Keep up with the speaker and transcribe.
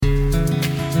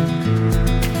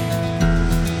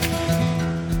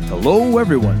Hello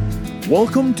everyone,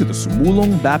 welcome to the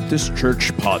Sumulong Baptist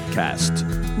Church podcast.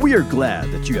 We are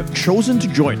glad that you have chosen to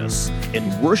join us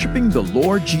in worshiping the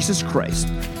Lord Jesus Christ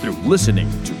through listening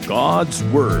to God's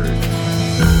Word.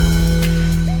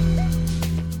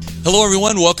 Hello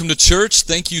everyone, welcome to church.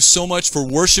 Thank you so much for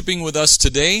worshiping with us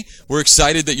today. We're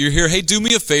excited that you're here. Hey, do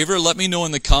me a favor, let me know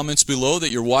in the comments below that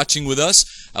you're watching with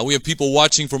us. We have people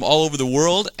watching from all over the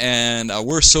world, and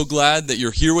we're so glad that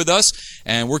you're here with us.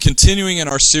 And we're continuing in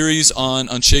our series on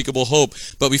Unshakable Hope.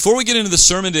 But before we get into the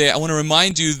sermon today, I want to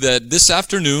remind you that this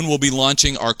afternoon we'll be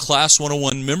launching our Class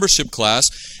 101 membership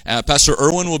class. Pastor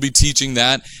Irwin will be teaching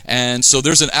that. And so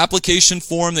there's an application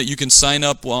form that you can sign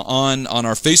up on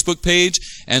our Facebook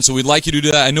page. And so we'd like you to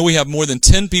do that. I know we have more than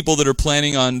 10 people that are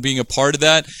planning on being a part of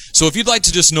that. So if you'd like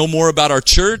to just know more about our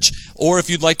church, or if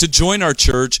you'd like to join our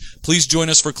church, please join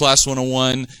us for Class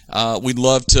 101. We'd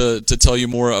love to tell you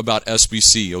more about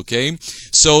SBC, okay?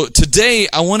 So today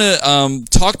I want to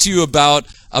talk to you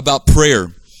about prayer.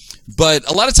 But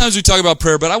a lot of times we talk about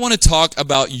prayer, but I want to talk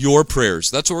about your prayers.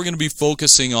 That's what we're going to be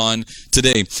focusing on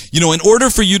today. You know, in order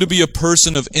for you to be a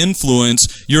person of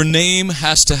influence, your name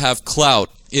has to have clout.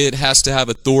 It has to have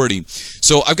authority.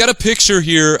 So I've got a picture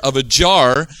here of a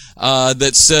jar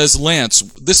that says Lance.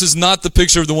 This is not the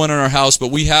picture of the one in our house,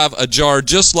 but we have a jar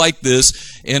just like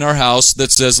this in our house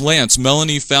that says Lance.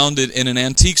 Melanie found it in an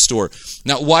antique store.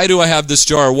 Now, why do I have this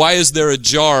jar? Why is there a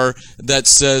jar that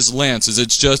says Lance? Is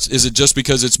it just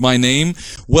because it's my name?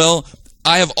 Well,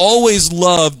 I have always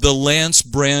loved the Lance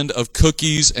brand of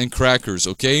cookies and crackers,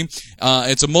 okay?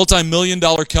 It's a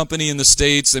multi-million-dollar company in the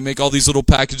States. They make all these little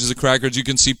packages of crackers. You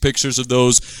can see pictures of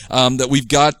those that we've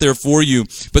got there for you.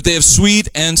 But they have sweet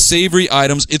and savory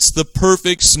items. It's the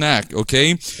perfect snack,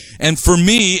 okay? And for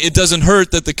me, it doesn't hurt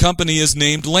that the company is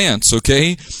named Lance,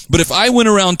 okay? But if I went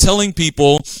around telling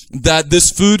people that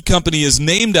this food company is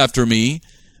named after me,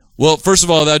 well, first of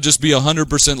all, that'd just be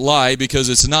 100% lie because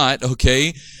it's not,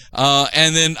 okay?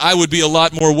 And then I would be a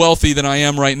lot more wealthy than I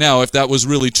am right now if that was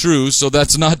really true, so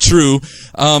that's not true.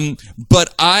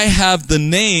 But I have the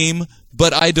name,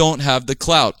 but I don't have the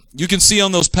clout. You can see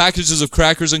on those packages of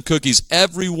crackers and cookies,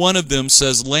 every one of them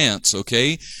says Lance,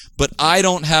 okay? But I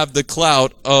don't have the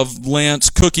clout of Lance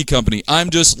Cookie Company. I'm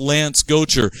just Lance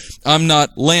Gocher. I'm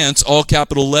not Lance, all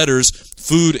capital letters,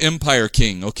 Food Empire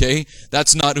King, okay?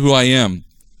 That's not who I am.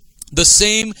 The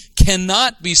same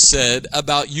cannot be said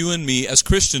about you and me as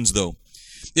Christians, though.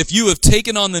 If you have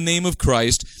taken on the name of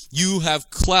Christ, you have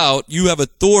clout, you have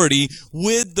authority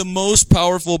with the most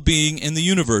powerful being in the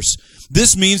universe.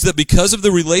 This means that because of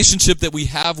the relationship that we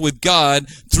have with God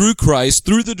through Christ,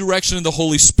 through the direction of the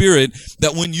Holy Spirit,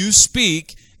 that when you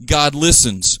speak, God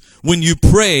listens. When you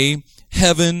pray,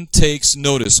 heaven takes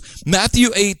notice.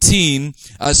 Matthew 18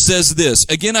 says this,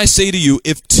 "Again I say to you,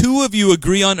 if two of you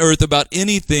agree on earth about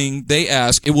anything they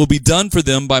ask, it will be done for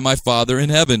them by my Father in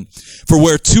heaven. For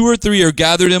where two or three are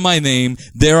gathered in my name,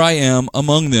 there I am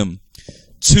among them."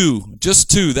 Two, just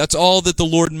two, that's all that the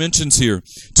Lord mentions here.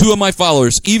 Two of my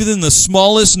followers, even in the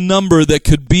smallest number that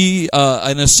could be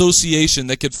an association,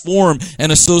 that could form an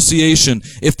association,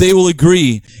 if they will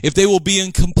agree, if they will be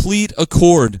in complete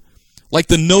accord, like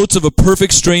the notes of a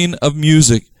perfect strain of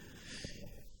music.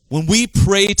 When we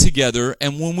pray together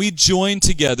and when we join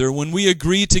together, when we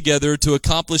agree together to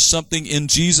accomplish something in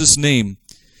Jesus' name,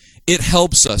 it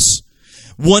helps us.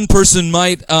 One person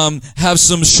might have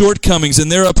some shortcomings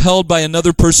and they're upheld by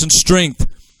another person's strength.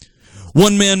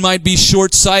 One man might be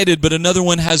short-sighted, but another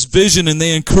one has vision and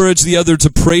they encourage the other to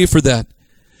pray for that.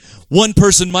 One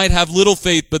person might have little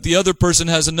faith, but the other person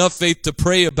has enough faith to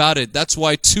pray about it. That's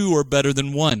why two are better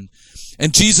than one.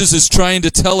 And Jesus is trying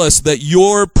to tell us that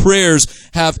your prayers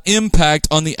have impact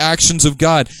on the actions of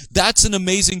God. That's an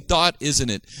amazing thought,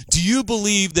 isn't it? Do you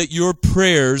believe that your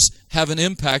prayers have an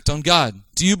impact on God?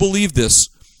 Do you believe this?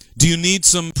 Do you need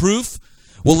some proof?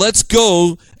 Well, let's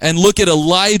go and look at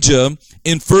Elijah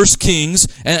in 1 Kings,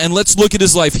 and let's look at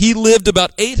his life. He lived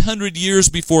about 800 years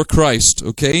before Christ,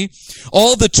 okay?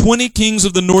 All the 20 kings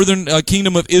of the northern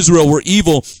kingdom of Israel were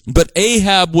evil, but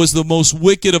Ahab was the most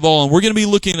wicked of all. And we're going to be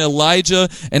looking at Elijah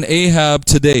and Ahab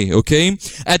today, okay?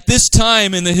 At this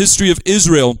time in the history of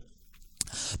Israel,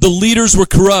 the leaders were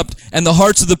corrupt, and the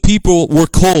hearts of the people were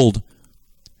cold.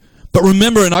 But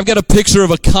remember, and I've got a picture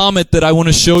of a comet that I want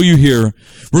to show you here.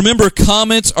 Remember,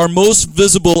 comets are most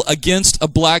visible against a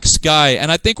black sky. And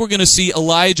I think we're going to see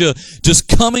Elijah just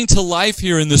coming to life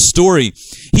here in this story.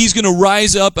 He's going to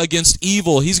rise up against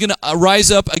evil. He's going to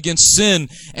rise up against sin.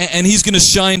 And he's going to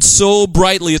shine so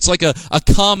brightly. It's like a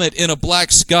comet in a black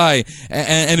sky.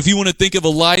 And if you want to think of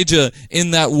Elijah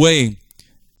in that way,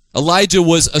 Elijah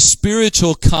was a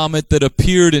spiritual comet that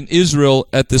appeared in Israel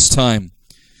at this time.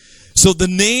 So the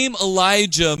name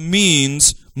Elijah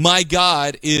means, my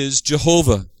God is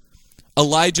Jehovah.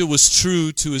 Elijah was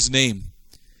true to his name.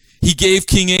 He gave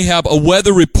King Ahab a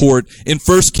weather report in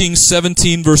 1 Kings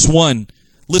 17, verse 1.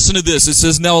 Listen to this. It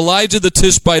says, Now Elijah the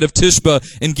Tishbite of Tishbe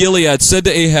in Gilead said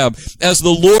to Ahab, As the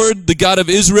Lord, the God of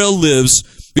Israel,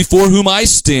 lives, before whom I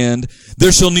stand,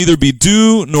 there shall neither be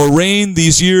dew nor rain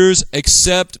these years,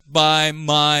 except by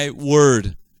my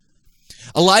word.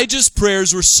 Elijah's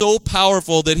prayers were so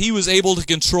powerful that he was able to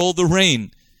control the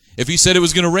rain. If he said it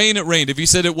was going to rain, it rained. If he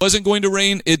said it wasn't going to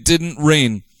rain, it didn't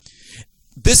rain.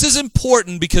 This is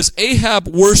important because Ahab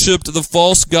worshipped the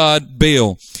false god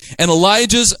Baal, and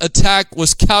Elijah's attack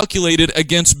was calculated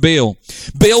against Baal.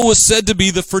 Baal was said to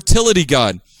be the fertility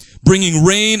god, bringing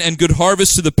rain and good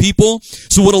harvest to the people.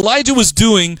 So what Elijah was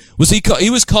doing was he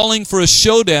was calling for a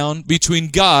showdown between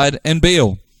God and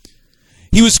Baal.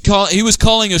 He was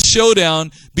calling a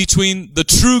showdown between the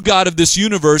true God of this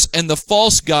universe and the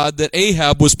false god that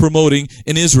Ahab was promoting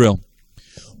in Israel.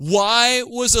 Why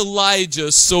was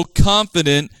Elijah so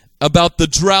confident about the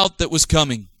drought that was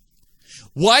coming?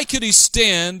 Why could he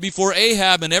stand before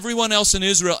Ahab and everyone else in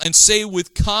Israel and say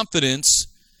with confidence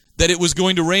that it was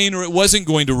going to rain or it wasn't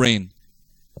going to rain?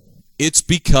 It's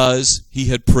because he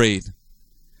had prayed.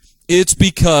 It's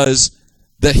because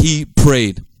that he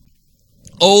prayed.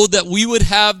 Oh, that we would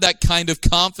have that kind of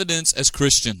confidence as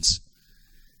Christians.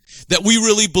 That we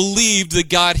really believed that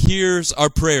God hears our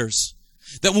prayers.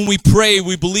 That when we pray,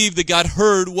 we believe that God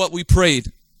heard what we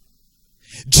prayed.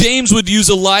 James would use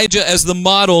Elijah as the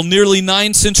model nearly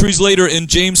 9 centuries later in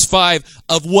James 5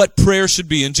 of what prayer should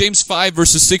be. In James 5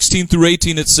 verses 16 through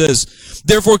 18 it says,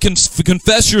 Therefore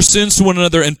confess your sins to one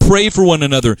another and pray for one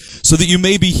another so that you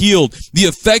may be healed. The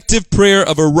effective prayer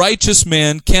of a righteous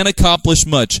man can accomplish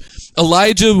much.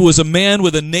 Elijah was a man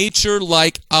with a nature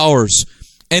like ours.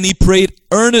 And he prayed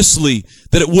earnestly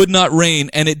that it would not rain,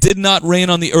 and it did not rain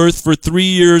on the earth for 3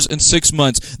 years and 6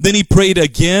 months. Then he prayed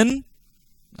again.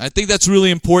 I think that's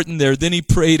really important there. Then he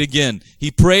prayed again.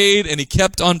 He prayed and he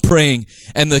kept on praying,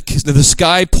 and the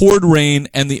sky poured rain,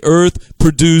 and the earth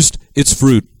produced its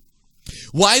fruit.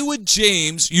 Why would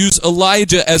James use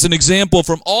Elijah as an example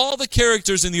from all the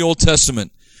characters in the Old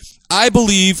Testament? I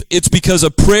believe it's because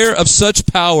a prayer of such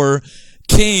power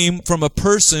came from a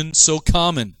person so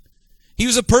common. He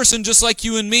was a person just like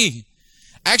you and me.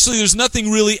 Actually, there's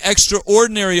nothing really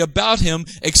extraordinary about him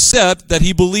except that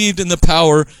he believed in the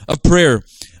power of prayer.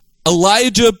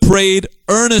 Elijah prayed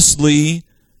earnestly,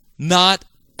 not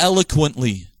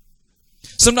eloquently.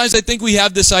 Sometimes I think we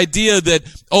have this idea that,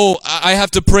 I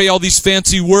have to pray all these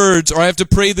fancy words, or I have to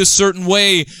pray this certain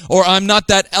way, or I'm not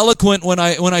that eloquent when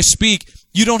I speak.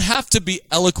 You don't have to be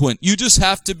eloquent. You just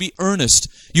have to be earnest.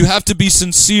 You have to be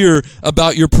sincere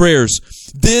about your prayers.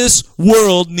 This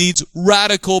world needs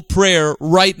radical prayer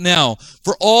right now.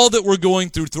 For all that we're going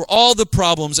through all the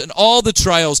problems and all the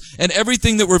trials and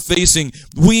everything that we're facing,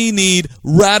 we need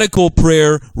radical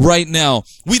prayer right now.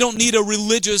 We don't need a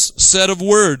religious set of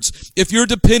words. If you're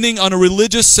depending on a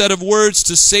religious set of words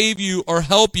to save you or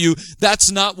help you,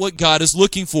 that's not what God is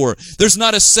looking for. There's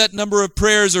not a set number of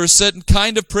prayers or a set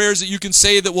kind of prayers that you can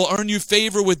say that will earn you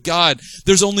favor with God.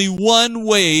 There's only one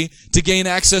way to gain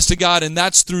access to God, and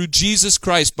that's through Jesus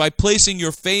Christ, by placing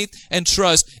your faith and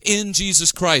trust in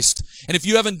Jesus Christ. And if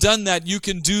you haven't done that, you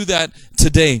can do that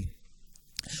today.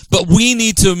 But we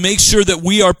need to make sure that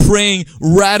we are praying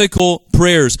radical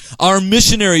prayers. Our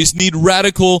missionaries need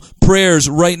radical prayers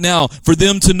right now for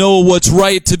them to know what's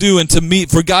right to do and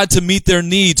for God to meet their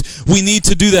needs. We need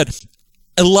to do that.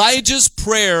 Elijah's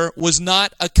prayer was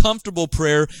not a comfortable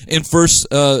prayer in 1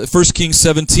 Kings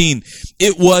 17.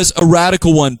 It was a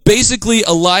radical one. Basically,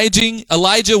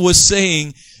 Elijah was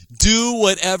saying, do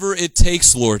whatever it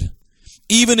takes, Lord.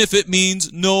 Even if it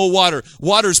means no water.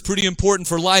 Water is pretty important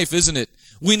for life, isn't it?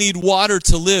 We need water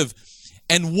to live.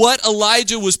 And what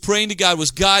Elijah was praying to God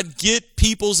was, God, get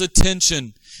people's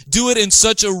attention. Do it in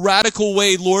such a radical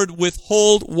way, Lord,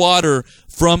 withhold water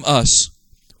from us.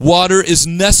 Water is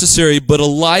necessary, but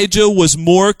Elijah was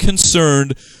more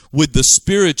concerned with the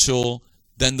spiritual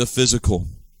than the physical.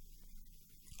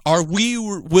 Are we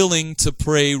willing to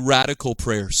pray radical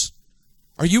prayers?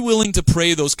 Are you willing to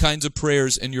pray those kinds of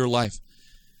prayers in your life?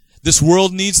 This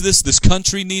world needs this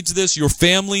country needs this, your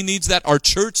family needs that, our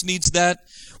church needs that.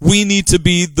 We need to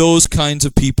be those kinds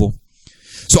of people.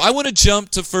 So I want to jump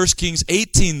to 1 Kings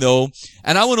 18 though,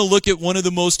 and I want to look at one of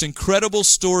the most incredible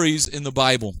stories in the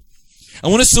Bible. I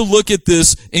want us to look at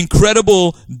this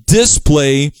incredible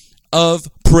display of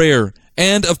prayer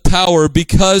and of power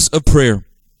because of prayer.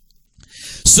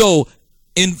 So,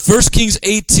 in 1 Kings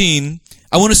 18,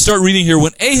 I want to start reading here.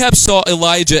 When Ahab saw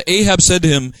Elijah, Ahab said to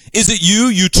him, "Is it you,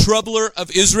 you troubler of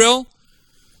Israel?"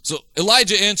 So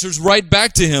Elijah answers right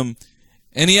back to him.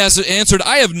 And he has answered,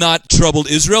 "I have not troubled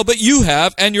Israel, but you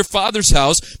have, and your father's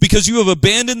house, because you have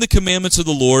abandoned the commandments of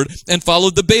the Lord and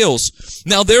followed the Baals.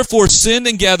 Now therefore send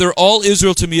and gather all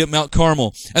Israel to me at Mount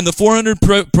Carmel, and the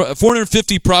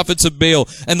 450 prophets of Baal,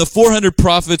 and the 400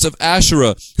 prophets of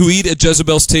Asherah, who eat at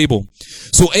Jezebel's table."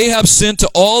 So Ahab sent to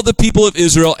all the people of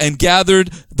Israel and gathered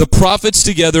the prophets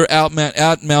together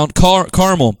at Mount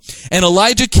Carmel. And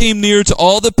Elijah came near to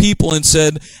all the people and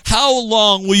said, "How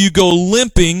long will you go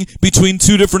limping between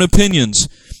two different opinions?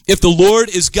 If the Lord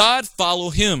is God,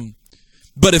 follow him.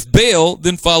 But if Baal,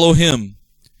 then follow him."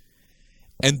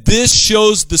 And this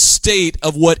shows the state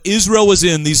of what Israel was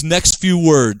in, these next few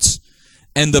words.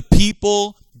 And the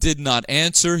people did not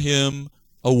answer him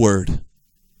a word.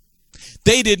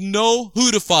 They didn't know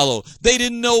who to follow. They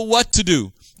didn't know what to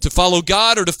do. To follow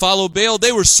God or to follow Baal.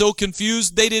 They were so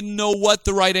confused, they didn't know what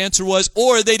the right answer was,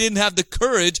 or they didn't have the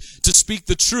courage to speak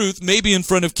the truth, maybe in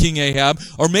front of King Ahab,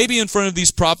 or maybe in front of these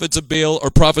prophets of Baal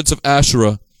or prophets of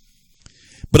Asherah.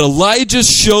 But Elijah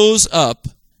shows up,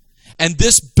 and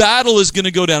this battle is going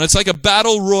to go down. It's like a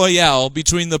battle royale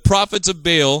between the prophets of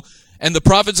Baal and the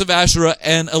prophets of Asherah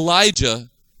and Elijah.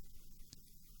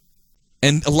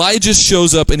 And Elijah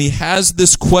shows up, and he has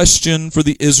this question for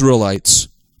the Israelites.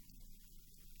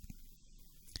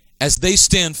 As they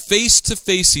stand face to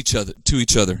face to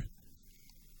each other,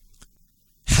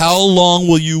 how long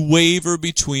will you waver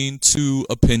between two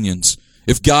opinions?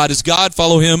 If God is God,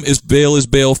 follow him. If Baal is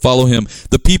Baal, follow him.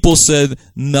 The people said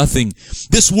nothing.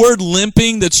 This word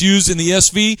limping that's used in the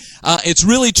ESV, it's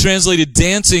really translated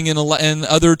dancing in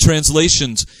other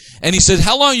translations. And he said,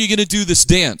 how long are you going to do this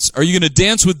dance? Are you going to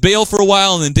dance with Baal for a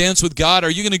while and then dance with God? Are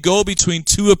you going to go between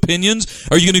two opinions?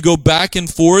 Are you going to go back and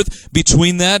forth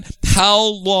between that? How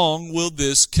long will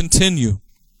this continue?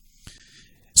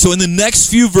 So in the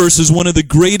next few verses, one of the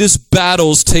greatest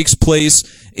battles takes place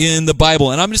in the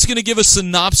Bible. And I'm just going to give a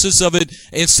synopsis of it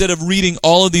instead of reading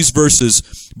all of these verses.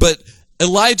 But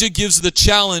Elijah gives the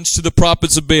challenge to the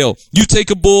prophets of Baal. You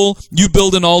take a bull, you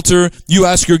build an altar, you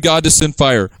ask your God to send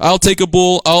fire. I'll take a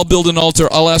bull, I'll build an altar,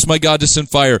 I'll ask my God to send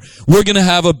fire. We're going to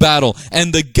have a battle.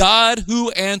 And the God who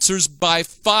answers by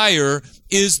fire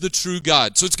is the true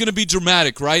God. So it's going to be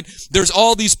dramatic, right? There's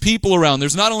all these people around.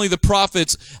 There's not only the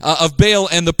prophets of Baal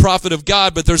and the prophet of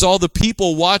God, but there's all the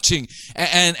people watching.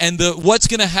 And what's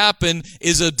going to happen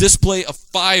is a display of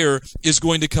fire is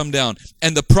going to come down.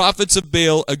 And the prophets of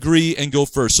Baal agree and go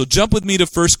first. So jump with me to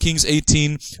 1 Kings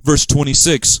 18, verse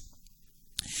 26.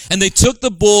 And they took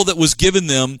the bull that was given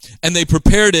them, and they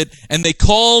prepared it, and they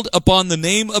called upon the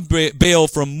name of Baal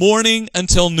from morning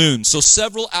until noon. So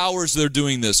several hours they're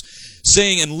doing this,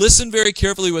 saying, and listen very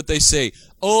carefully what they say,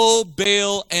 "O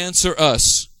Baal, answer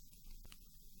us."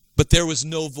 But there was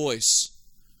no voice,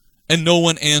 and no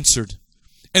one answered.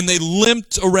 And they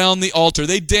limped around the altar.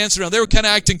 They danced around. They were kind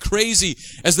of acting crazy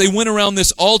as they went around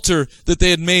this altar that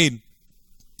they had made.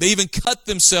 They even cut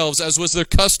themselves, as was their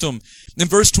custom. In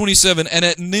verse 27, and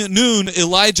at noon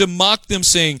Elijah mocked them,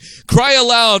 saying, "Cry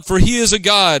aloud, for he is a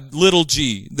god," little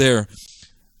g there.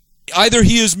 Either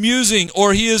he is musing,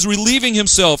 or he is relieving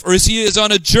himself, or he is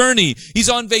on a journey, he's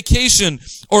on vacation,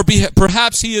 or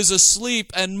perhaps he is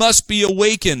asleep and must be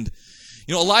awakened.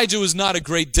 You know, Elijah was not a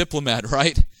great diplomat,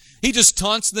 right? He just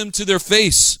taunts them to their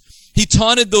face. He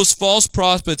taunted those false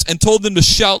prophets and told them to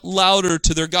shout louder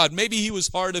to their God. Maybe he was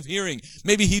hard of hearing.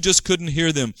 Maybe he just couldn't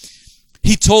hear them.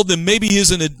 He told them maybe he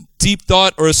is in a deep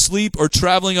thought or asleep or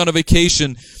traveling on a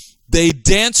vacation. They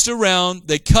danced around,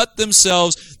 they cut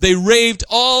themselves, they raved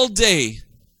all day,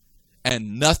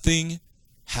 and nothing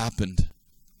happened.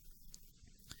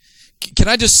 Can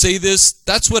I just say this?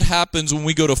 That's what happens when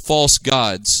we go to false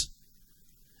gods.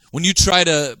 When you try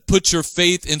to put your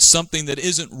faith in something that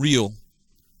isn't real,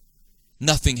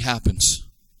 nothing happens.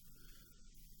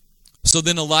 So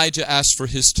then Elijah asked for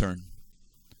his turn.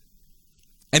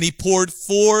 And he poured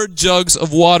 4 jugs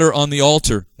of water on the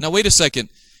altar. Now wait a second.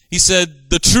 He said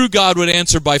the true God would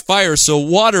answer by fire, so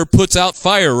water puts out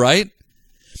fire, right?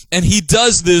 And he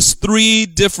does this 3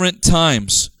 different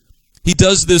times. He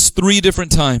does this 3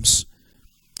 different times.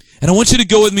 And I want you to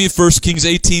go with me to 1 Kings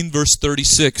 18, verse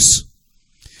 36.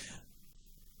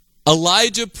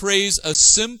 Elijah prays a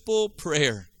simple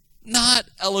prayer. Not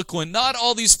eloquent, not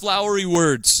all these flowery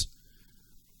words.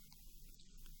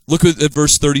 Look at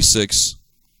verse 36.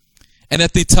 And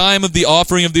at the time of the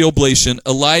offering of the oblation,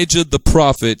 Elijah the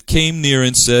prophet came near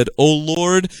and said, "O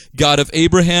Lord, God of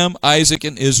Abraham, Isaac,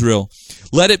 and Israel,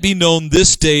 let it be known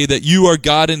this day that you are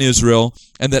God in Israel,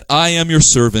 and that I am your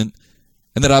servant,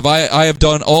 and that I have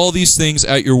done all these things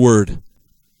at your word.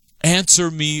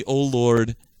 Answer me, O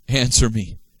Lord, answer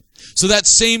me. So that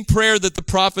same prayer that the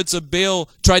prophets of Baal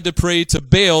tried to pray to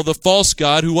Baal, the false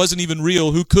god who wasn't even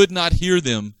real, who could not hear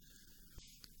them,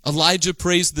 Elijah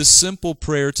prays this simple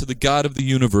prayer to the God of the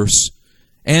universe.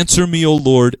 Answer me, O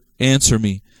Lord, answer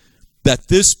me, that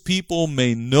this people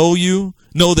may know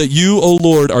that you, O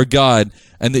Lord, are God,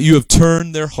 and that you have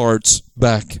turned their hearts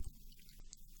back.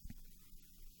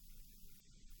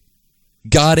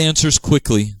 God answers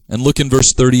quickly, and look in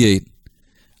verse 38.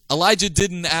 Elijah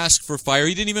didn't ask for fire.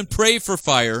 He didn't even pray for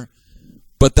fire,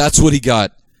 but that's what he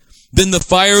got. Then the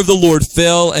fire of the Lord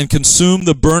fell and consumed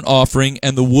the burnt offering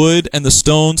and the wood and the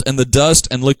stones and the dust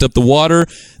and licked up the water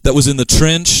that was in the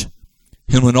trench.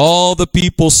 And when all the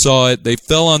people saw it, they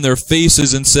fell on their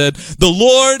faces and said, "The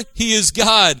Lord, He is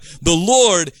God. The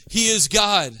Lord, He is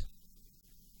God."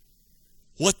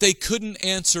 What they couldn't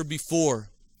answer before,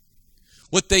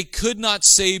 what they could not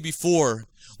say before,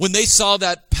 when they saw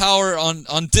that power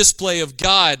on display of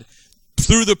God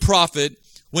through the prophet,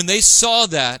 when they saw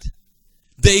that,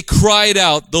 they cried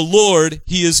out, "The Lord,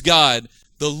 He is God.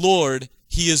 The Lord,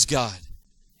 He is God."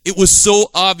 It was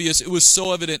so obvious. It was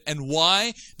so evident. And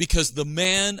why? Because the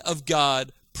man of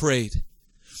God prayed.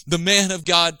 The man of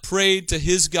God prayed to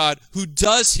his God, who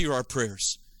does hear our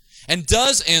prayers and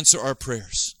does answer our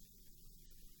prayers.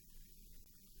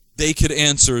 They could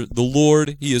answer, "The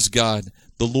Lord, He is God.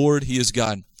 The Lord, He is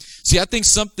God." See, I think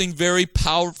something very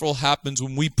powerful happens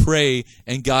when we pray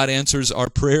and God answers our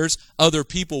prayers. Other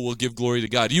people will give glory to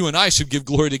God. You and I should give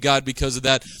glory to God because of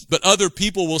that. But other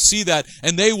people will see that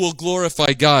and they will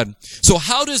glorify God. So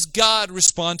how does God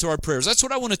respond to our prayers? That's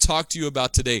what I want to talk to you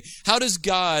about today. How does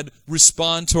God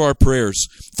respond to our prayers?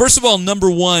 First of all,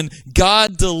 number one,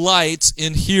 God delights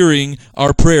in hearing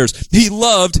our prayers. He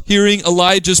loved hearing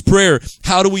Elijah's prayer.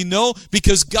 How do we know?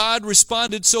 Because God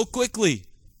responded so quickly.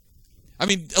 I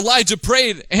mean, Elijah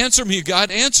prayed, "Answer me, God,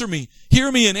 answer me.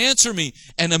 Hear me and answer me."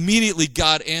 And immediately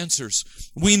God answers.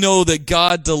 We know that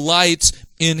God delights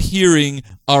in hearing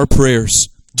our prayers.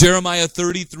 Jeremiah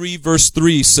 33 verse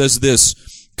 3 says this,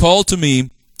 "Call to me,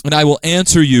 and I will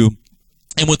answer you,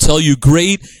 and will tell you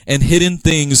great and hidden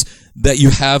things that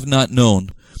you have not known."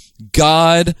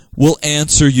 God will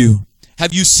answer you.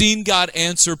 Have you seen God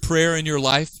answer prayer in your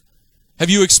life? Have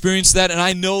you experienced that? And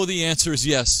I know the answer is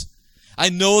yes. I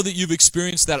know that you've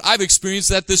experienced that. I've experienced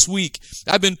that this week.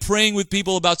 I've been praying with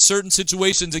people about certain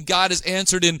situations, and God has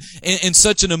answered in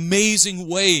such an amazing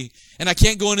way. And I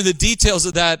can't go into the details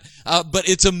of that, but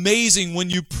it's amazing when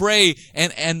you pray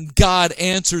and God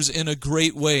answers in a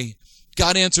great way.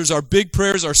 God answers our big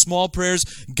prayers, our small prayers.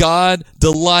 God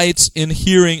delights in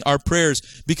hearing our prayers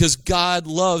because God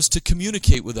loves to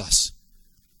communicate with us.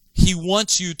 He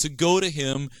wants you to go to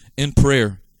Him in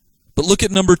prayer. But look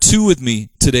at number 2 with me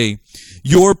today.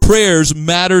 Your prayers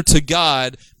matter to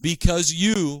God because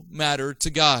you matter to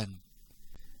God.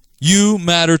 You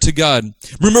matter to God.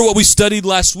 Remember what we studied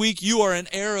last week? You are an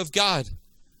heir of God.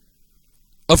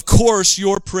 Of course,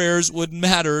 your prayers would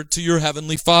matter to your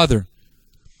Heavenly Father.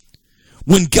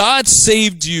 When God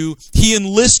saved you, He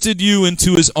enlisted you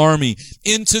into His army,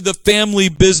 into the family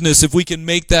business, if we can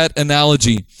make that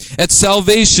analogy. At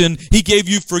salvation, He gave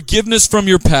you forgiveness from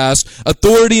your past,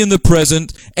 authority in the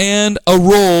present, and a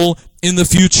role in the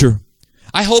future.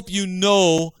 I hope you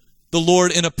know the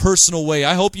Lord in a personal way.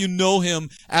 I hope you know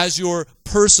Him as your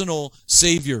personal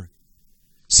Savior.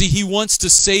 See, He wants to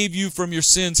save you from your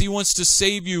sins. He wants to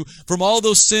save you from all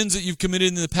those sins that you've committed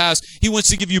in the past. He wants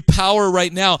to give you power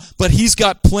right now, but He's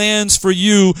got plans for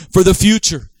you for the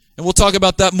future. And we'll talk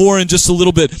about that more in just a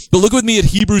little bit. But look with me at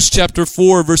Hebrews chapter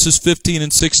 4, verses 15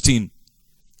 and 16.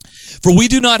 "For we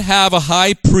do not have a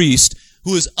high priest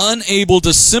who is unable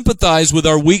to sympathize with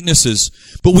our weaknesses,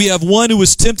 but we have one who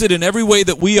is tempted in every way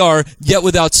that we are, yet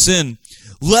without sin.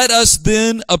 Let us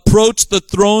then approach the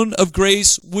throne of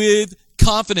grace with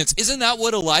confidence." Isn't that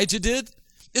what Elijah did?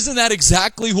 Isn't that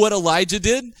exactly what Elijah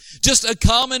did? Just a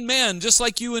common man, just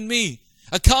like you and me.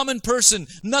 A common person.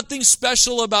 Nothing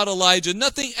special about Elijah.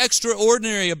 Nothing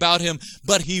extraordinary about him.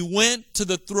 But he went to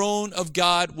the throne of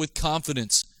God with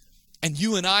confidence. And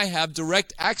you and I have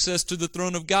direct access to the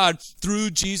throne of God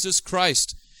through Jesus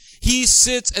Christ. He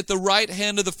sits at the right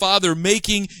hand of the Father,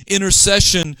 making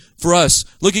intercession for us.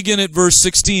 Look again at verse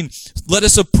 16. "Let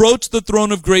us approach the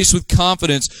throne of grace with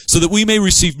confidence, so that we may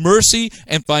receive mercy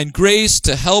and find grace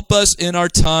to help us in our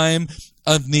time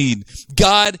of need."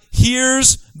 God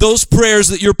hears those prayers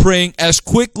that you're praying as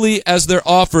quickly as they're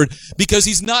offered, because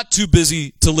He's not too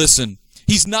busy to listen.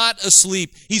 He's not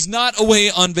asleep. He's not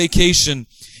away on vacation.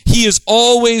 He is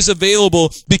always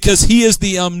available because He is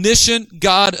the omniscient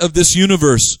God of this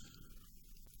universe.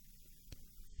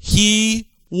 He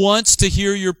wants to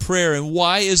hear your prayer. And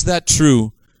why is that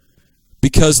true?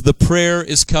 Because the prayer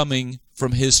is coming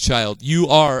from His child. You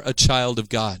are a child of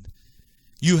God.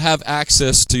 You have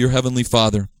access to your Heavenly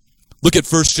Father. Look at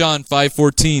 1 John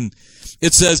 5:14.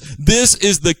 It says, "This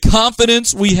is the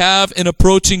confidence we have in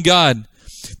approaching God,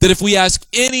 that if we ask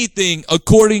anything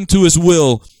according to His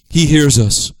will, He hears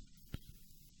us."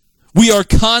 We are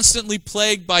constantly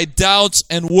plagued by doubts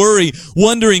and worry,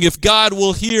 wondering if God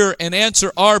will hear and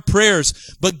answer our prayers.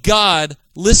 But God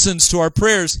listens to our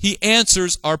prayers. He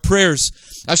answers our prayers.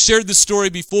 I've shared this story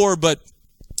before, but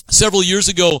several years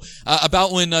ago,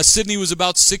 about when Sydney was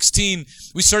about 16,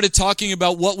 we started talking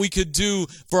about what we could do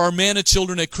for our Manna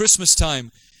children at Christmas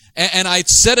time. And I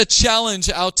set a challenge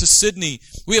out to Sydney.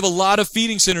 We have a lot of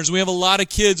feeding centers. We have a lot of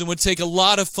kids, and would take a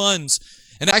lot of funds.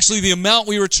 And actually, the amount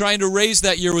we were trying to raise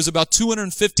that year was about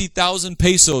 250,000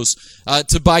 pesos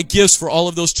to buy gifts for all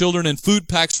of those children and food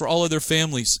packs for all of their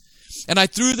families. And I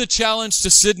threw the challenge to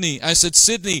Sydney. I said,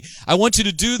 "Sydney, I want you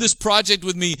to do this project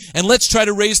with me, and let's try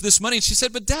to raise this money." And she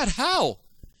said, "But Dad, how?"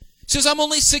 She says, "I'm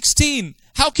only 16.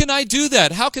 How can I do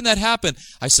that? How can that happen?"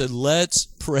 I said, "Let's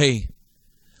pray.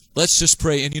 Let's just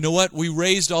pray." And you know what? We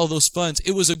raised all those funds.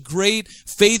 It was a great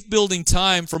faith-building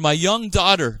time for my young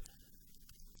daughter,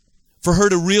 for her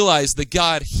to realize that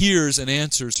God hears and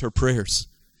answers her prayers.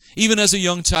 Even as a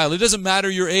young child, it doesn't matter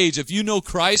your age. If you know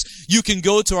Christ, you can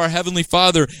go to our Heavenly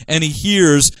Father and He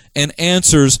hears and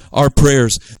answers our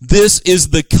prayers. This is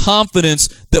the confidence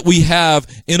that we have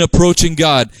in approaching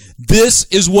God. This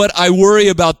is what I worry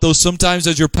about, though, sometimes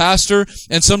as your pastor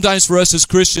and sometimes for us as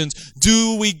Christians.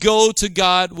 Do we go to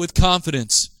God with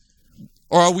confidence?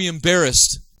 Or are we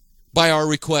embarrassed by our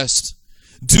request?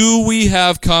 Do we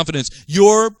have confidence?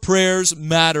 Your prayers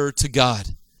matter to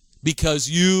God, because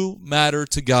you matter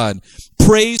to God.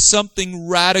 Pray something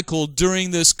radical during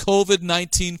this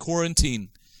COVID-19 quarantine.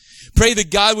 Pray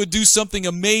that God would do something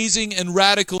amazing and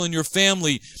radical in your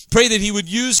family. Pray that He would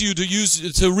use you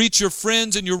to reach your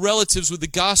friends and your relatives with the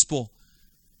gospel.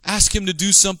 Ask Him to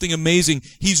do something amazing.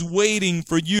 He's waiting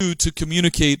for you to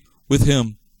communicate with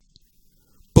Him.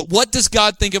 But what does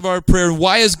God think of our prayer?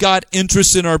 Why is God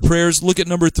interested in our prayers? Look at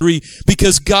number 3.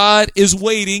 Because God is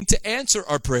waiting to answer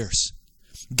our prayers.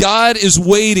 God is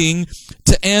waiting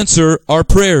to answer our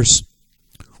prayers.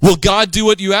 Will God do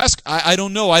what you ask? I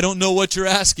don't know. I don't know what you're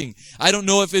asking. I don't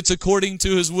know if it's according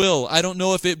to His will. I don't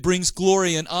know if it brings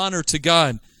glory and honor to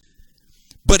God.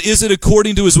 But is it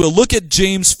according to His will? Look at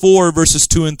James 4, verses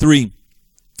 2 and 3.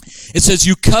 It says,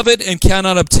 "You covet and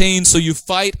cannot obtain, so you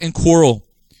fight and quarrel.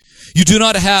 You do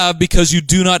not have because you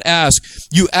do not ask.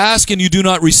 You ask and you do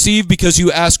not receive because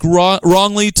you ask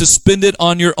wrongly to spend it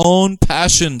on your own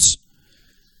passions."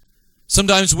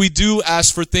 Sometimes we do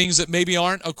ask for things that maybe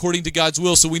aren't according to God's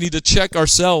will, so we need to check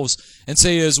ourselves and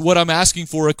say, is what I'm asking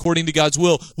for according to God's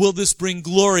will? Will this bring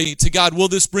glory to God? Will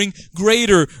this bring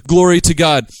greater glory to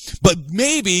God? But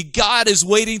maybe God is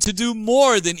waiting to do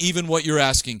more than even what you're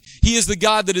asking. He is the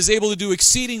God that is able to do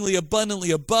exceedingly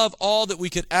abundantly above all that we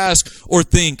could ask or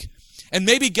think. And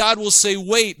maybe God will say,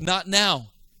 "Wait, not now."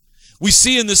 We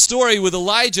see in the story with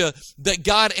Elijah that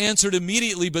God answered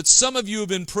immediately, but some of you have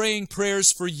been praying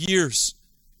prayers for years.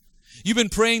 You've been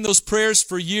praying those prayers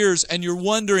for years, and you're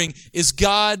wondering, is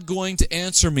God going to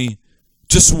answer me?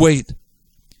 Just wait.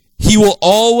 He will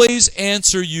always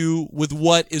answer you with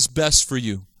what is best for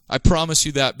you. I promise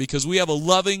you that, because we have a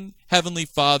loving Heavenly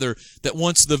Father that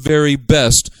wants the very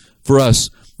best for us.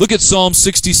 Look at Psalm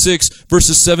 66,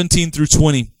 verses 17 through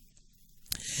 20.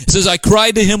 It says, "I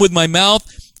cried to Him with my mouth,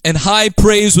 and high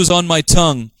praise was on my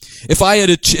tongue. If I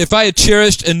had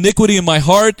cherished iniquity in my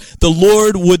heart, the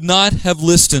Lord would not have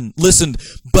listened.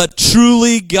 But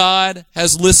truly God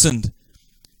has listened.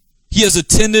 He has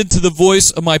attended to the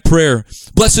voice of my prayer.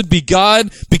 Blessed be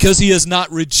God, because He has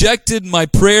not rejected my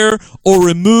prayer or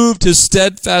removed His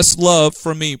steadfast love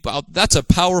from me." Wow, that's a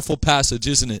powerful passage,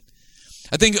 isn't it?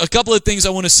 I think a couple of things I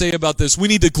want to say about this. We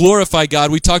need to glorify God.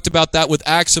 We talked about that with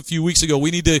Acts a few weeks ago. We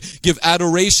need to give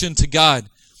adoration to God.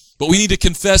 But we need to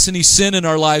confess any sin in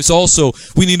our lives also.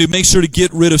 We need to make sure to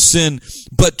get rid of sin.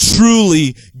 But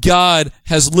truly, God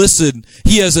has listened.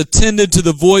 He has attended to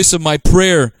the voice of my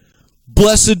prayer.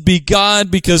 Blessed be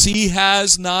God, because He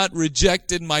has not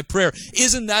rejected my prayer.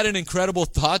 Isn't that an incredible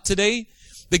thought today?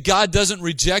 That God doesn't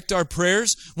reject our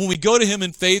prayers. When we go to Him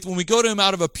in faith, when we go to Him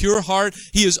out of a pure heart,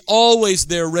 He is always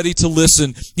there ready to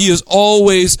listen. He is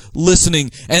always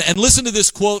listening. And listen to this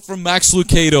quote from Max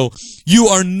Lucado. "You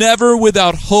are never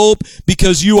without hope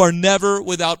because you are never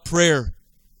without prayer."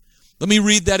 Let me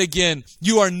read that again.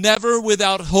 You are never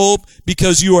without hope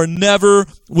because you are never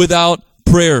without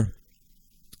prayer.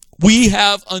 We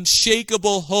have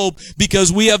unshakable hope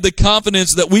because we have the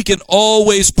confidence that we can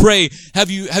always pray. Have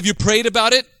you prayed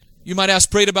about it? You might ask,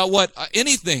 prayed about what?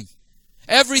 Anything.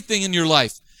 Everything in your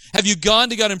life. Have you gone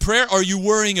to God in prayer? Or are you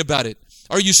worrying about it?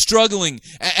 Are you struggling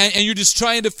and you're just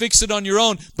trying to fix it on your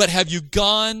own? But have you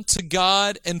gone to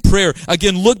God in prayer?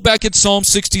 Again, look back at Psalm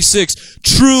 66.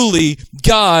 Truly,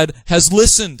 God has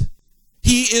listened.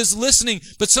 He is listening.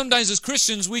 But sometimes as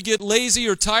Christians, we get lazy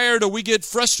or tired or we get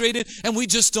frustrated and we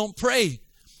just don't pray.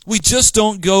 We just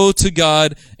don't go to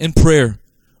God in prayer.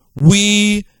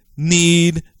 We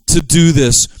need to do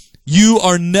this. You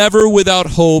are never without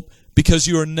hope because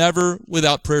you are never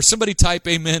without prayer. Somebody type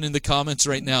amen in the comments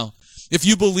right now. If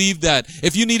you believe that,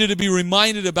 if you needed to be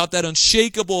reminded about that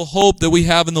unshakable hope that we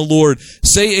have in the Lord,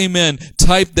 say amen.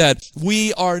 Type that.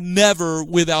 We are never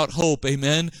without hope.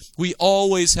 Amen. We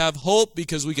always have hope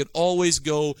because we can always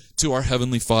go to our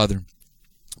Heavenly Father.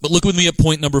 But look with me at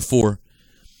point number 4.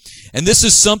 And this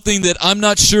is something that I'm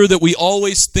not sure that we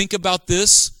always think about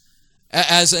this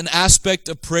as an aspect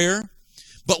of prayer.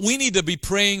 But we need to be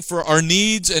praying for our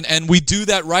needs, and we do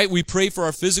that right. We pray for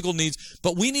our physical needs,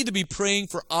 but we need to be praying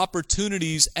for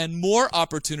opportunities and more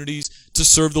opportunities to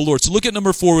serve the Lord. So look at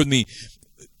number 4 with me.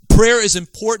 Prayer is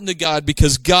important to God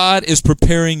because God is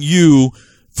preparing you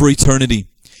for eternity.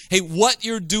 Hey, what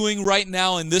you're doing right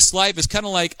now in this life is kind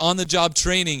of like on-the-job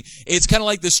training. It's kind of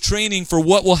like this training for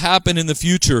what will happen in the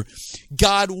future.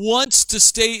 God wants to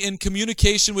stay in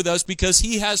communication with us because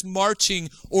He has marching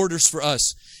orders for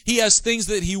us. He has things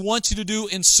that He wants you to do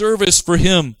in service for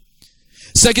Him.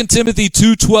 2 Timothy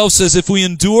 2:12 says, if we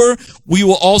endure, we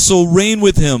will also reign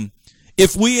with Him.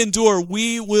 If we endure,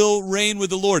 we will reign with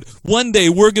the Lord. One day,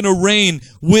 we're going to reign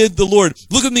with the Lord.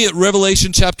 Look at me at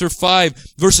Revelation chapter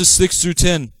 5, verses 6 through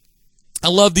 10. I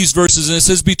love these verses, and it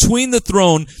says, between the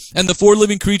throne and the 4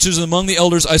 living creatures and among the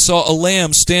elders, I saw a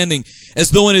lamb standing as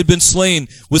though it had been slain,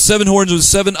 with 7 horns and with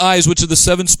 7 eyes, which are the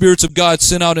 7 spirits of God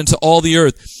sent out into all the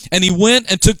earth. And he went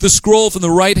and took the scroll from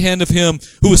the right hand of him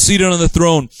who was seated on the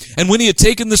throne. And when he had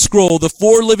taken the scroll, the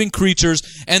 4 living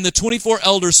creatures and the 24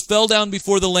 elders fell down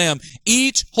before the Lamb,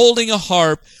 each holding a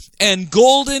harp and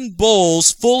golden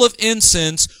bowls full of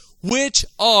incense, which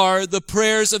are the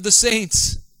prayers of the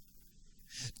saints.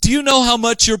 Do you know how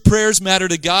much your prayers matter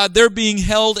to God? They're being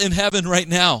held in heaven right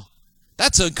now.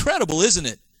 That's incredible, isn't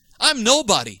it? I'm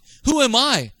nobody. Who am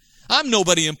I? I'm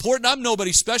nobody important. I'm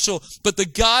nobody special. But the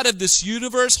God of this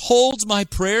universe holds my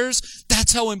prayers.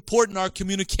 That's how important our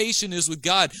communication is with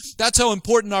God. That's how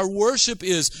important our worship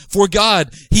is for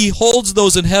God. He holds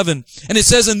those in heaven. And it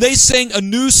says, and they sang a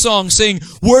new song saying,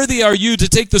 worthy are you to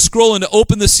take the scroll and to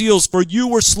open the seals, for you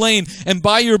were slain, and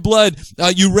by your blood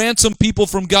you ransomed people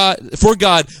for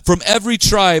God from every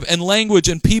tribe and language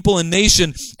and people and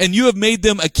nation. And you have made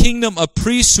them a kingdom of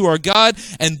priests to our God,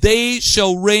 and they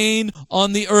shall reign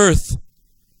on the earth.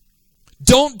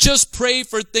 Don't just pray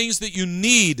for things that you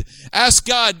need. Ask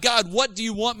God, God, what do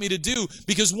you want me to do?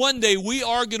 Because one day we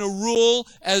are going to rule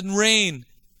and reign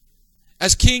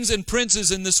as kings and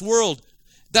princes in this world.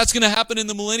 That's going to happen in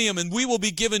the millennium, and we will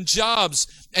be given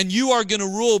jobs, and you are going to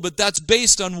rule, but that's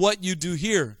based on what you do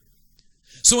here.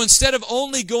 So instead of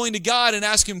only going to God and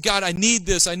asking Him, God, I need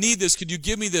this, could you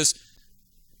give me this?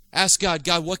 Ask God,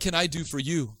 God, what can I do for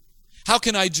you? How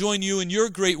can I join you in your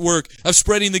great work of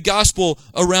spreading the gospel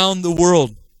around the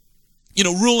world? You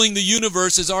know, ruling the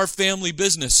universe is our family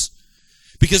business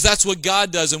because that's what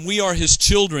God does, and we are His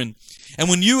children. And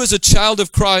when you as a child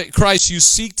of Christ, you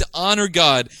seek to honor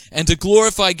God and to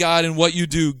glorify God in what you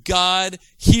do, God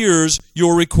hears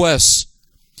your requests.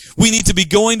 We need to be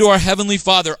going to our Heavenly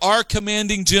Father, our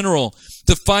commanding general,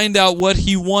 to find out what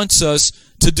He wants us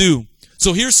to do.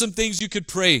 So here's some things you could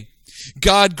pray.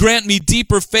 God, grant me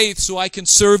deeper faith so I can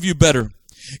serve you better.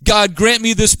 God, grant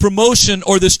me this promotion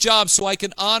or this job so I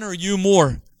can honor you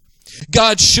more.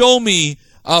 God, show me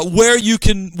where you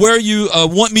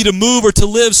want me to move or to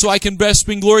live so I can best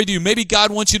bring glory to you. Maybe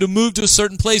God wants you to move to a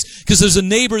certain place because there's a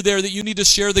neighbor there that you need to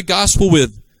share the gospel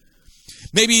with.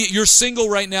 Maybe you're single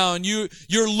right now and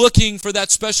you're looking for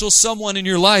that special someone in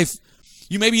your life.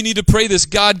 Maybe you need to pray this,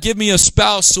 God, give me a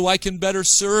spouse so I can better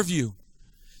serve you.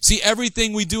 See,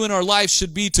 everything we do in our life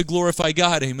should be to glorify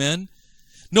God, amen?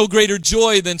 No greater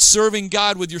joy than serving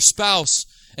God with your spouse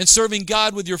and serving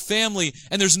God with your family,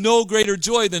 and there's no greater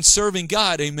joy than serving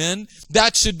God, amen?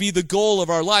 That should be the goal of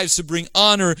our lives, to bring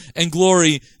honor and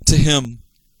glory to Him.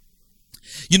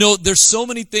 You know, there's so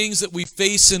many things that we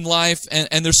face in life,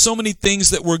 and there's so many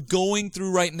things that we're going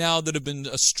through right now that have been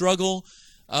a struggle.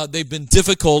 They've been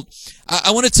difficult. I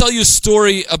want to tell you a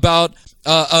story about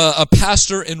a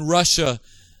pastor in Russia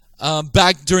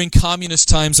back during communist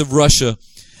times of Russia.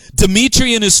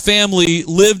 Dmitri and his family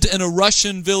lived in a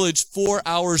Russian village 4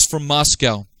 hours from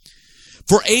Moscow.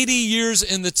 For 80 years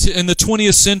in the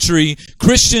 20th century,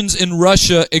 Christians in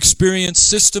Russia experienced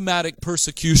systematic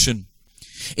persecution.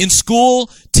 In school,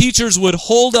 teachers would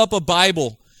hold up a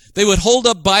Bible. They would hold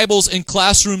up Bibles in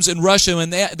classrooms in Russia,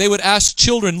 and they would ask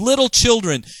children, little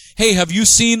children, hey, have you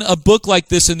seen a book like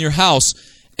this in your house?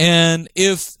 And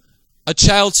if a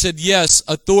child said yes,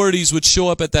 authorities would show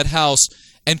up at that house,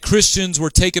 and Christians were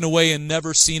taken away and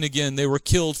never seen again. They were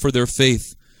killed for their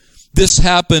faith. This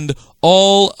happened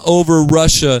all over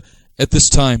Russia at this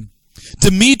time.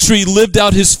 Dmitri lived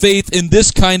out his faith in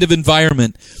this kind of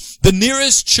environment. The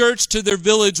nearest church to their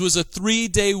village was a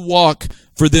 3-day walk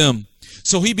for them.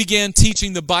 So he began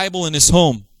teaching the Bible in his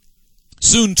home.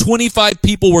 Soon 25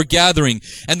 people were gathering,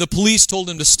 and the police told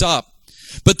him to stop.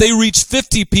 But they reached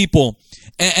 50 people,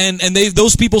 and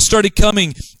those people started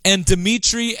coming, and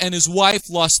Dmitri and his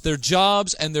wife lost their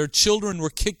jobs, and their children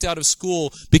were kicked out of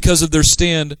school because of their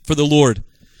stand for the Lord.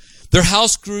 Their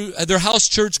house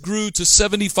church grew to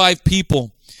 75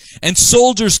 people. And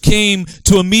soldiers came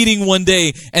to a meeting one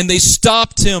day, and they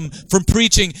stopped him from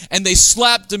preaching, and they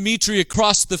slapped Dmitri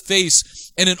across the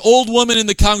face. And an old woman in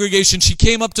the congregation, she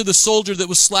came up to the soldier that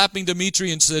was slapping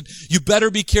Dmitri and said, "You better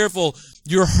be careful.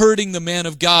 You're hurting the man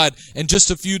of God." And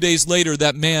just a few days later,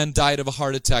 that man died of a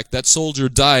heart attack. That soldier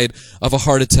died of a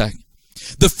heart attack.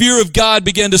 The fear of God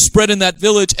began to spread in that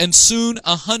village, and soon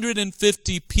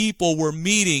 150 people were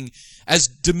meeting as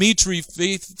Dmitri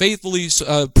faithfully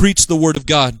preached the word of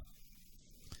God.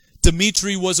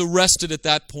 Dmitri was arrested at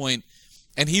that point,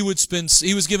 and he was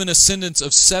given a sentence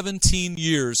of 17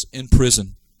 years in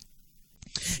prison.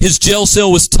 His jail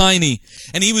cell was tiny,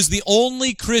 and he was the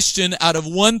only Christian out of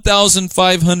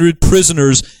 1,500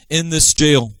 prisoners in this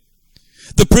jail.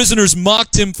 The prisoners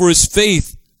mocked him for his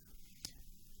faith,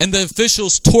 and the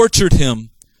officials tortured him,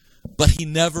 but he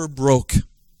never broke.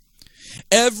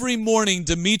 Every morning,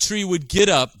 Dmitri would get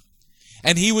up,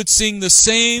 and he would sing the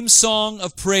same song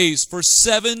of praise for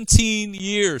 17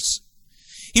 years.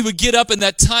 He would get up in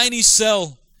that tiny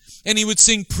cell, and he would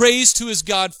sing praise to his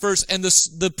God first, and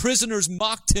the prisoners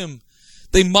mocked him.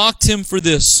 They mocked him for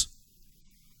this.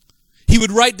 He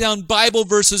would write down Bible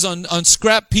verses on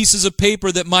scrap pieces of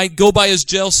paper that might go by his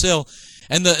jail cell,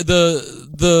 and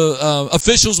the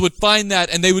officials would find that,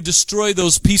 and they would destroy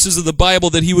those pieces of the Bible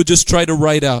that he would just try to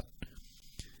write out.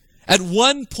 At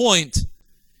one point,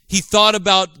 he thought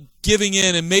about giving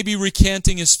in and maybe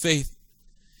recanting his faith,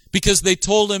 because they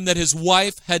told him that his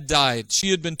wife had died. She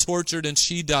had been tortured and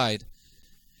she died.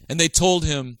 And they told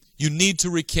him, you need to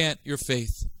recant your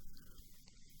faith.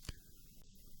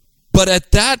 But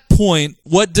at that point,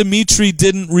 what Dmitri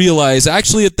didn't realize,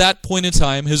 actually at that point in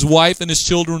time, his wife and his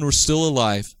children were still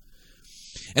alive.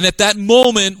 And at that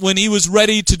moment, when he was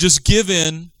ready to just give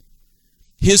in,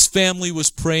 his family was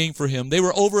praying for him. They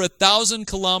were over 1,000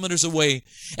 kilometers away.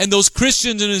 And those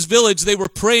Christians in his village, they were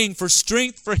praying for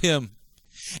strength for him.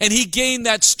 And he gained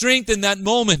that strength in that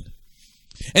moment.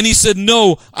 And he said,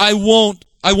 no, I won't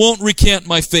recant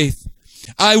my faith.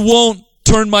 I won't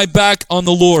turn my back on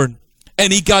the Lord.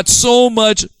 And he got so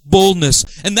much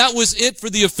boldness. And that was it for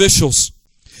the officials.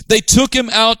 They took him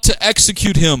out to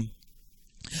execute him.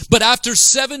 But after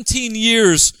 17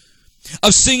 years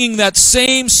of singing that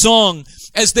same song,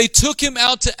 as they took him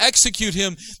out to execute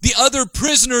him, the other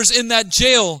prisoners in that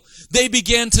jail, they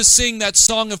began to sing that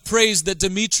song of praise that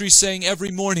Dmitri sang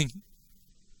every morning.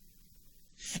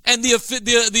 And the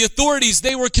authorities,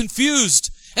 they were confused,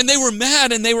 and they were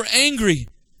mad, and they were angry.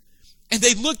 And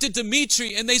they looked at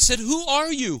Dmitri, and they said, who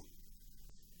are you?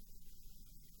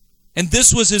 And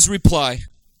this was his reply.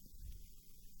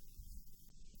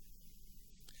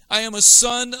 I am a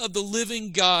son of the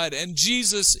living God, and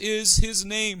Jesus is his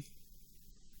name.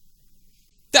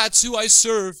 That's who I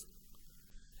serve.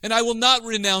 And I will not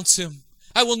renounce him.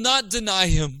 I will not deny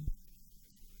him.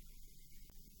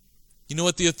 You know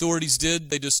what the authorities did?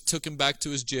 They just took him back to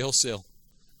his jail cell.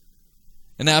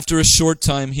 And after a short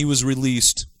time, he was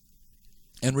released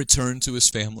and returned to his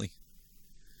family.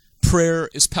 Prayer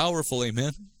is powerful,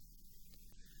 amen?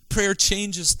 Prayer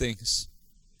changes things.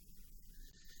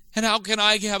 And how can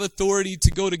I have authority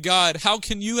to go to God? How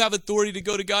can you have authority to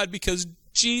go to God? Because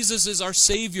Jesus is our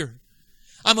Savior.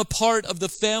 I'm a part of the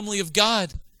family of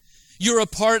God. You're a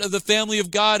part of the family of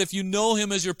God if you know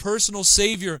him as your personal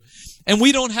Savior. And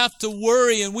we don't have to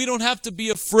worry, and we don't have to be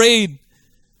afraid.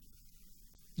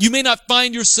 You may not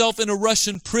find yourself in a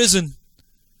Russian prison,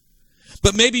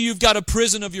 but maybe you've got a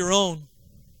prison of your own.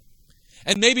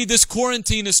 And maybe this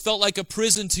quarantine has felt like a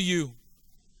prison to you.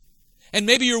 And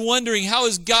maybe you're wondering, how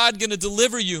is God going to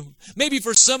deliver you? Maybe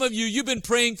for some of you, you've been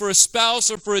praying for a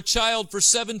spouse or for a child for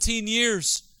 17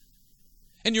 years.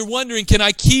 And you're wondering, can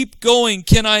I keep going?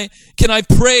 Can I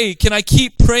pray? Can I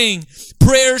keep praying?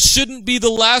 Prayer shouldn't be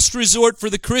the last resort for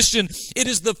the Christian. It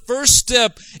is the first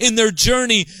step in their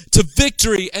journey to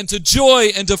victory and to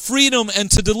joy and to freedom and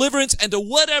to deliverance and to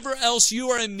whatever else you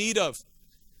are in need of.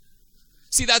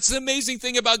 See, that's the amazing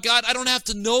thing about God. I don't have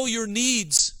to know your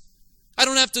needs. I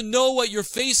don't have to know what you're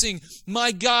facing.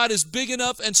 My God is big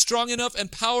enough and strong enough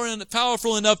and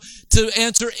powerful enough to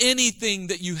answer anything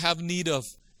that you have need of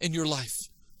in your life.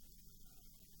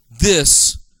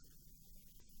 This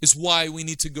is why we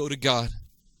need to go to God.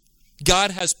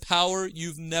 God has power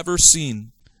you've never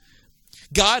seen.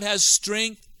 God has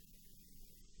strength.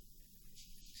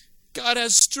 God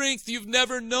has strength you've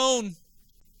never known.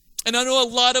 And I know a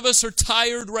lot of us are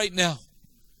tired right now.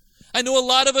 I know a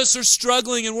lot of us are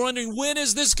struggling and wondering, when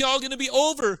is this all going to be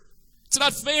over? It's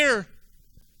not fair.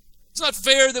 It's not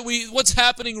fair that what's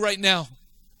happening right now.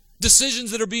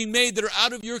 Decisions that are being made that are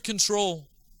out of your control.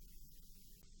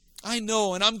 I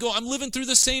know, and I'm living through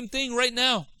the same thing right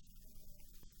now.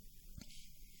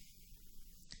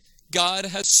 God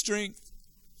has strength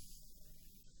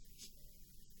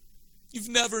you've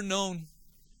never known.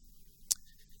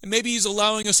 And maybe He's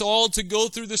allowing us all to go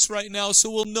through this right now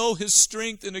so we'll know His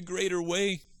strength in a greater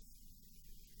way.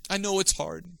 I know it's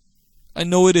hard. I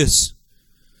know it is.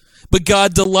 But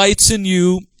God delights in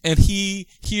you, and He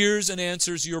hears and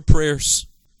answers your prayers.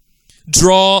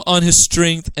 Draw on His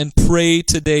strength and pray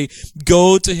today.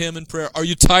 Go to Him in prayer. Are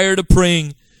you tired of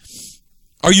praying?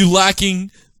 Are you lacking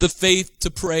the faith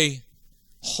to pray?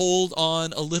 Hold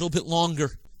on a little bit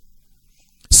longer.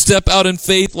 Step out in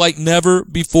faith like never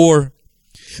before.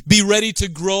 Be ready to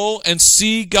grow and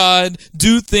see God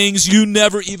do things you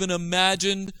never even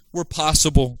imagined were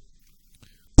possible.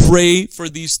 Pray for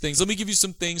these things. Let me give you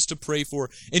some things to pray for.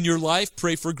 In your life,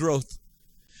 pray for growth.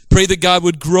 Pray that God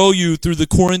would grow you through the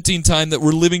quarantine time that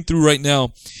we're living through right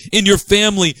now. In your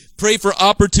family, pray for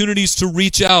opportunities to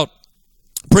reach out.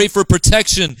 Pray for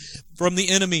protection from the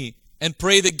enemy. And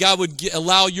pray that God would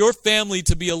allow your family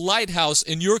to be a lighthouse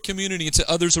in your community and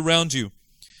to others around you.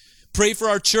 Pray for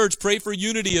our church. Pray for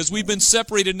unity as we've been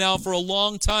separated now for a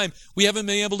long time. We haven't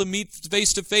been able to meet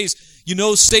face to face. You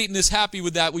know Satan is happy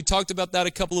with that. We talked about that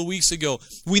a couple of weeks ago.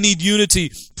 We need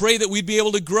unity. Pray that we'd be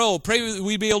able to grow. Pray that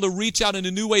we'd be able to reach out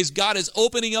in new ways. God is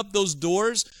opening up those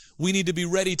doors. We need to be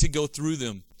ready to go through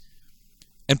them.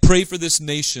 And pray for this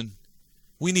nation.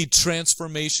 We need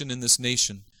transformation in this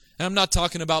nation. And I'm not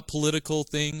talking about political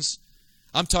things.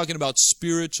 I'm talking about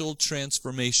spiritual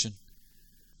transformation.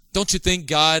 Don't you think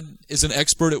God is an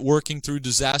expert at working through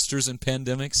disasters and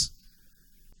pandemics?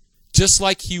 Just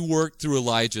like He worked through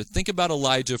Elijah. Think about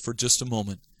Elijah for just a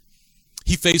moment.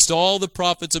 He faced all the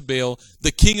prophets of Baal.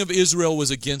 The king of Israel was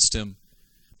against him.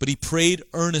 But he prayed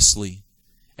earnestly,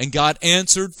 and God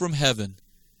answered from heaven,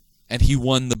 and he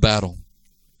won the battle.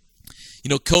 You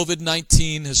know,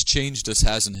 COVID-19 has changed us,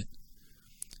 hasn't it?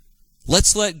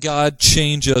 Let's let God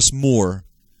change us more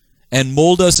and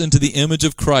mold us into the image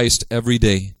of Christ every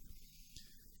day.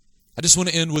 I just want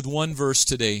to end with one verse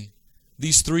today.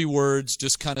 These 3 words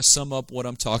just kind of sum up what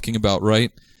I'm talking about,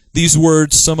 right? These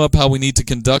words sum up how we need to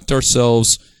conduct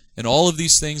ourselves in all of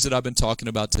these things that I've been talking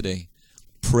about today.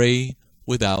 Pray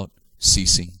without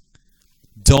ceasing.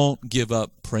 Don't give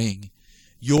up praying.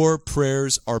 Your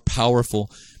prayers are powerful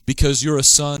because you're a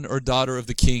son or daughter of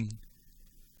the King.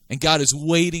 And God is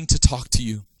waiting to talk to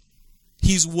you.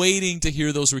 He's waiting to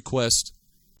hear those requests.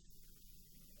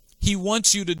 He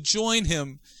wants you to join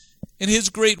Him in His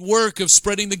great work of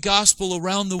spreading the gospel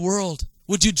around the world.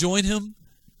 Would you join Him?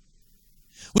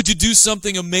 Would you do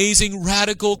something amazing,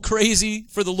 radical, crazy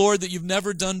for the Lord that you've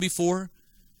never done before?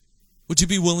 Would you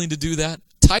be willing to do that?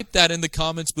 Type that in the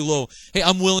comments below. Hey,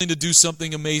 I'm willing to do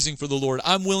something amazing for the Lord.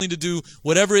 I'm willing to do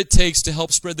whatever it takes to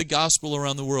help spread the gospel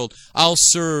around the world. I'll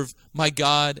serve my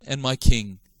God and my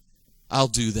King. I'll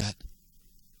do that.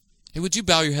 Hey, would you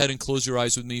bow your head and close your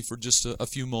eyes with me for just a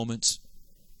few moments?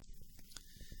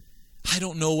 I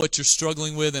don't know what you're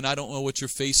struggling with, and I don't know what you're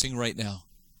facing right now.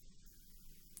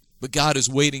 But God is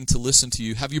waiting to listen to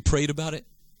you. Have you prayed about it?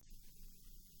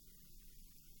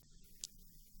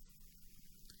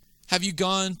 Have you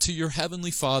gone to your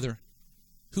Heavenly Father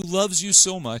who loves you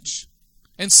so much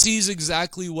and sees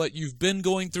exactly what you've been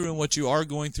going through and what you are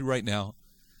going through right now?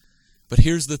 But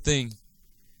here's the thing.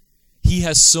 He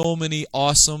has so many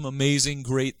awesome, amazing,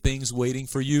 great things waiting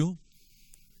for you.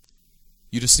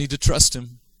 You just need to trust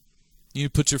Him. You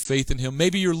put your faith in him.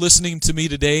 Maybe you're listening to me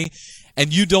today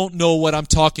and you don't know what I'm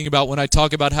talking about when I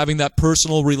talk about having that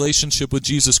personal relationship with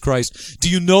Jesus Christ. Do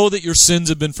you know that your sins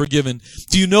have been forgiven?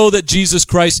 Do you know that Jesus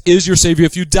Christ is your Savior?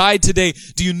 If you died today,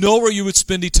 do you know where you would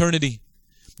spend eternity?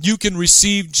 You can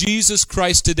receive Jesus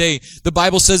Christ today. The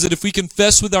Bible says that if we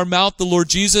confess with our mouth the Lord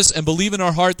Jesus and believe in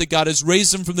our heart that God has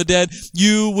raised him from the dead,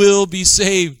 you will be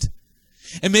saved.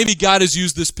 And maybe God has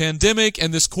used this pandemic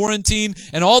and this quarantine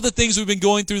and all the things we've been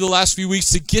going through the last few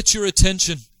weeks to get your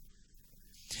attention.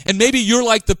 And maybe you're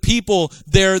like the people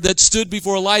there that stood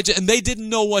before Elijah and they didn't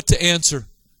know what to answer.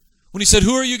 When he said,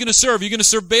 who are you going to serve? Are you going to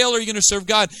serve Baal or are you going to serve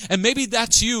God? And maybe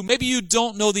that's you. Maybe you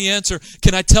don't know the answer.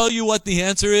 Can I tell you what the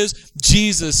answer is?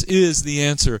 Jesus is the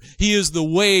answer. He is the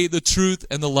way, the truth,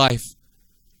 and the life.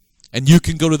 And you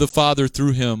can go to the Father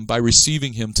through him by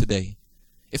receiving him today.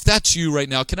 If that's you right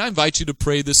now, can I invite you to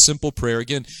pray this simple prayer?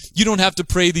 Again, you don't have to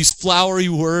pray these flowery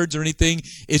words or anything.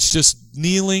 It's just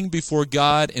kneeling before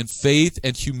God in faith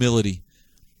and humility.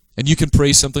 And you can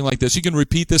pray something like this. You can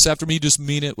repeat this after me. Just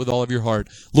mean it with all of your heart.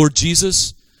 Lord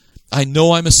Jesus, I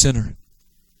know I'm a sinner.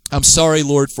 I'm sorry,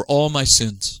 Lord, for all my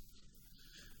sins.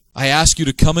 I ask you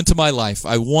to come into my life.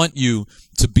 I want you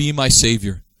to be my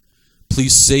Savior.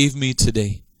 Please save me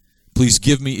today. Please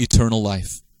give me eternal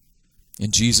life.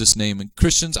 In Jesus' name. And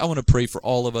Christians, I want to pray for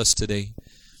all of us today.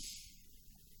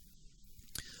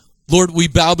 Lord, we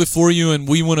bow before you and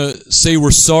we want to say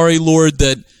we're sorry, Lord,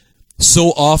 that so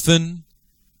often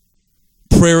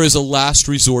prayer is a last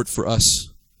resort for us.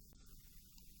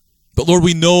 But Lord,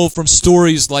 we know from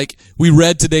stories like we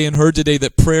read today and heard today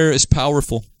that prayer is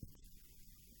powerful.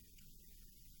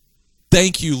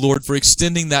 Thank you, Lord, for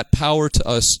extending that power to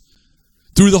us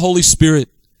through the Holy Spirit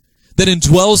that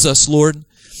indwells us, Lord.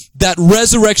 That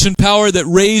resurrection power that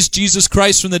raised Jesus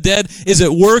Christ from the dead is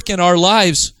at work in our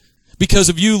lives because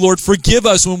of you, Lord. Forgive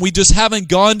us when we just haven't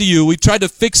gone to you. We've tried to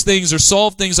fix things or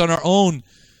solve things on our own.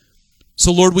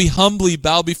 So, Lord, we humbly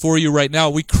bow before you right now.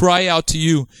 We cry out to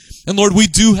you. And, Lord, we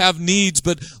do have needs,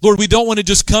 but, Lord, we don't want to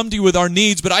just come to you with our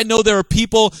needs. But I know there are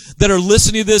people that are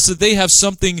listening to this that they have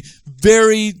something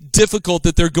very difficult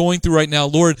that they're going through right now.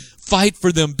 Lord, fight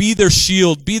for them. Be their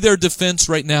shield. Be their defense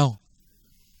right now.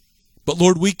 But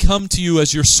Lord, we come to you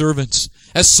as your servants,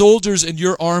 as soldiers in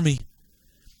your army.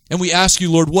 And we ask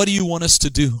you, Lord, what do you want us to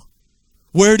do?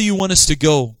 Where do you want us to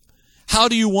go? How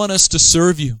do you want us to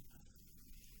serve you?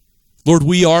 Lord,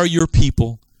 we are your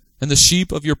people and the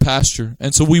sheep of your pasture.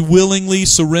 And so we willingly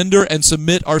surrender and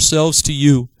submit ourselves to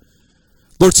you.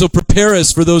 Lord, so prepare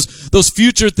us for those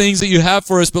future things that you have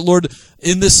for us. But Lord,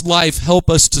 in this life,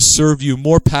 help us to serve you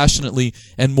more passionately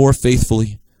and more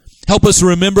faithfully. Help us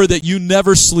remember that you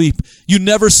never sleep, you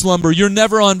never slumber, you're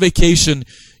never on vacation.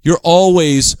 You're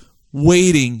always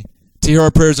waiting to hear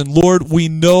our prayers. And Lord, we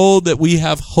know that we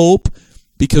have hope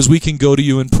because we can go to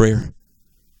you in prayer.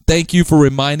 Thank you for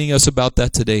reminding us about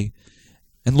that today.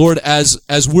 And Lord, as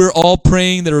we're all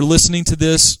praying that are listening to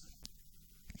this,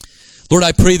 Lord,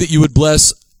 I pray that you would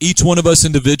bless each one of us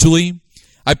individually.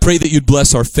 I pray that you'd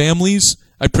bless our families.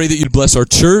 I pray that you'd bless our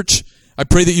church. I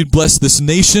pray that you'd bless this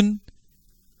nation.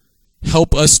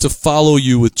 Help us to follow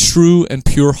you with true and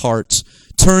pure hearts.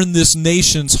 Turn this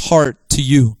nation's heart to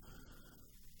you.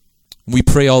 We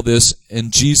pray all this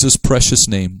in Jesus' precious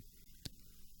name.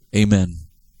 Amen.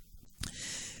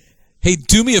 Hey,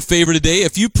 do me a favor today.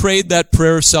 If you prayed that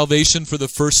prayer of salvation for the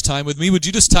first time with me, would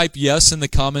you just type yes in the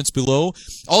comments below?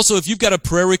 Also, if you've got a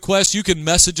prayer request, you can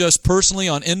message us personally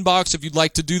on inbox if you'd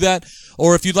like to do that.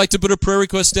 Or if you'd like to put a prayer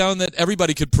request down that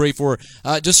everybody could pray for,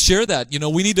 just share that. You know,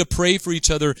 we need to pray for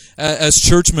each other as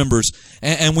church members,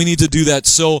 and we need to do that.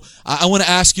 So I want to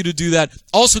ask you to do that.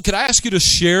 Also, could I ask you to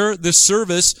share this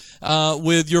service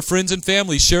with your friends and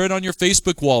family? Share it on your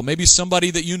Facebook wall. Maybe somebody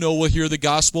that you know will hear the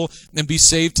gospel and be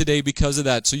saved today because of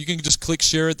that. So you can just click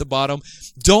share at the bottom.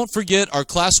 Don't forget, our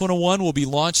Class 101 will be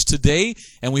launched today,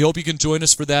 and we hope you can join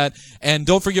us for that. And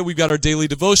don't forget, we've got our daily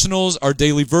devotionals, our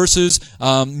daily verses,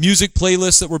 music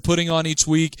playlists that we're putting on each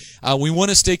week. We want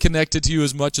to stay connected to you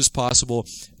as much as possible.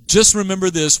 Just remember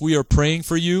this, we are praying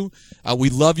for you. We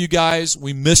love you guys.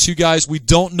 We miss you guys. We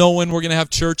don't know when we're going to have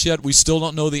church yet. We still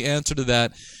don't know the answer to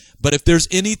that. But if there's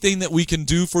anything that we can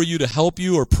do for you to help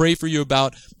you or pray for you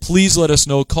about, please let us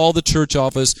know. Call the church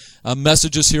office.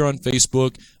 Message us here on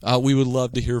Facebook. We would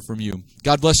love to hear from you.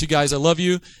 God bless you guys. I love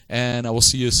you, and I will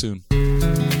see you soon.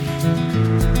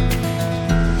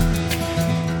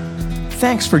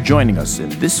 Thanks for joining us in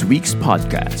this week's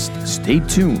podcast. Stay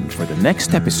tuned for the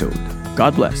next episode.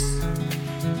 God bless.